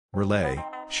Relais,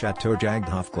 Châteaux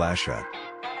Jagdhof Glashütte.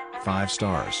 5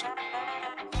 stars.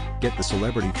 Get the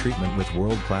celebrity treatment with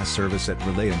world-class service at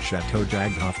Relais and Châteaux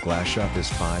Jagdhof Glashütte. This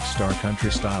 5-star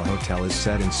country-style hotel is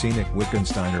set in scenic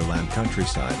Wittgensteiner land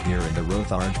countryside here in the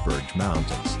Rothaargebirge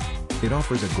Mountains. It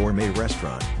offers a gourmet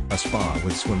restaurant, a spa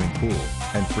with swimming pool,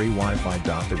 and free Wi-Fi.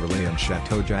 The Relais and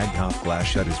Châteaux Jagdhof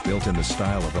Glashütte is built in the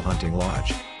style of a hunting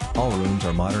lodge. All rooms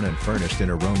are modern and furnished in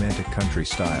a romantic country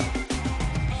style.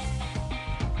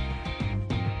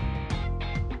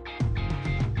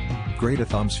 Great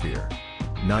atmosphere.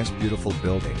 Nice beautiful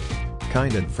building.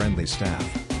 Kind and friendly staff.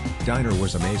 Diner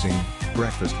was amazing,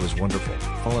 breakfast was wonderful.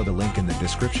 Follow the link in the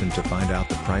description to find out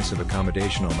the price of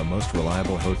accommodation on the most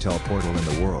reliable hotel portal in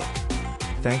the world.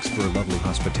 Thanks for lovely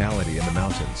hospitality in the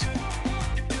mountains.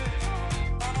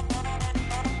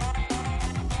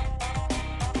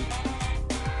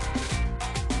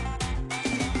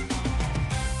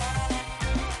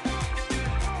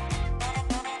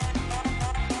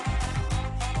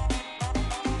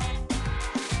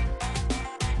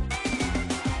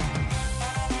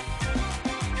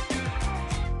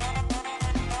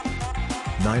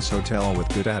 Nice hotel with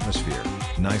good atmosphere,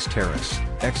 nice terrace,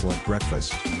 excellent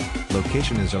breakfast.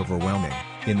 Location is overwhelming,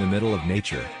 in the middle of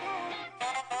nature.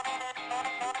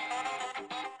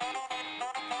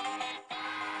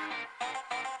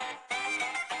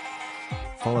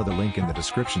 Follow the link in the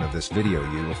description of this video.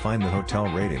 You will find the hotel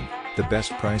rating, the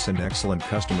best price and excellent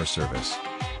customer service.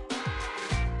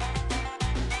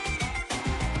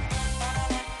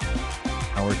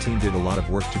 Our team did a lot of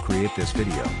work to create this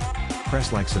video.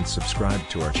 Press likes and subscribe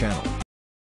to our channel.